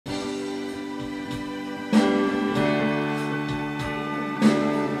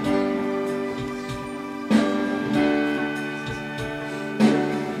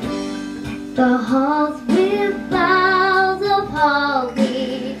the halls with boughs of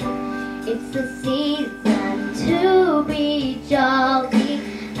holly. It's the season to be jolly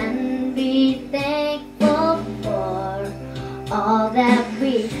and be thankful for all that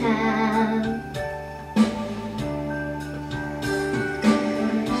we have.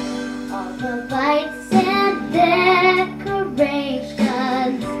 All the lights and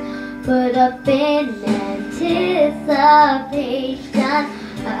decorations put up in anticipation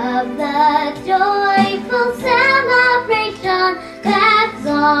of the joyful celebration that's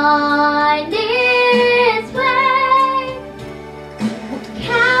on its way. We're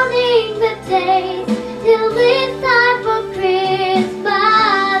counting the days till it's time for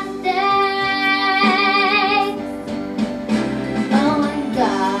Christmas Day. Oh, and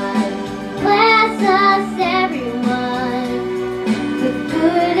God bless us everyone, the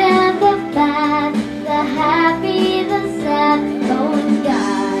good and the bad, the happy, the sad. Oh, and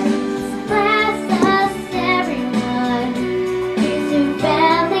God bless us everyone, here's to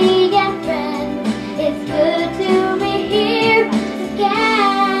family and friends. It's good to be here again.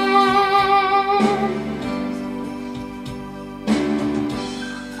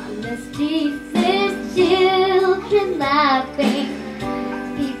 On the streets there's children laughing,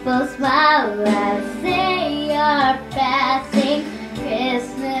 people smile as they are passing.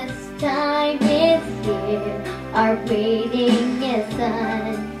 Christmas time is here, our waiting is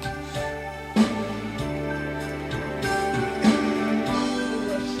done.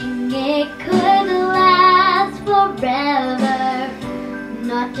 Wishing it could last forever,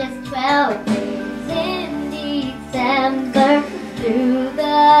 not just 12 days in December. Through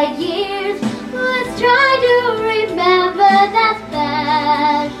the years, let's try to remember that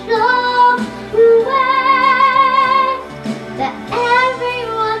special way that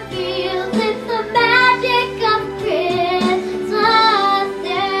everyone feels. It's the magic of Christmas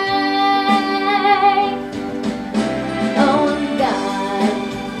Day. Oh, and God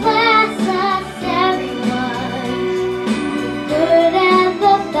bless us everyone, the good and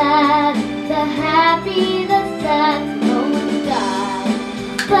the bad, the happy, the sad. Oh, and God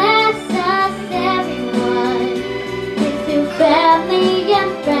bless us everyone, it's to family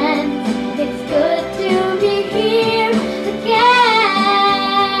and friends. It's good to be here again.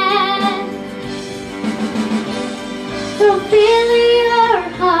 So fill your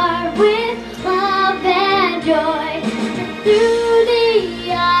heart with love and joy, through the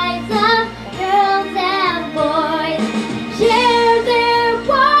eyes of girls and boys. Share their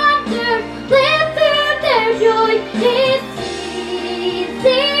wonder, live through their joy. It's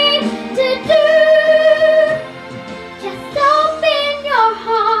easy to do. Just open your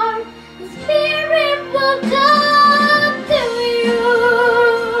heart, the Spirit will come to you.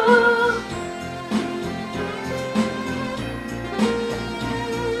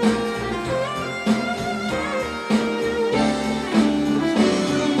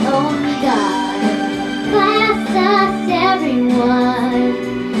 Oh, God bless us everyone,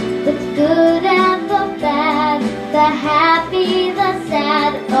 the good and the bad, the happy, the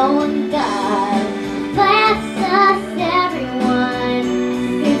sad. Oh, God bless us everyone,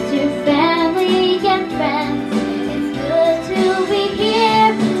 it's to family and friends. It's good to be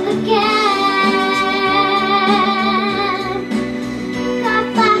here again. God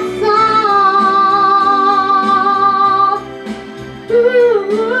bless all.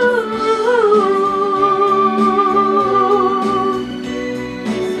 Ooh.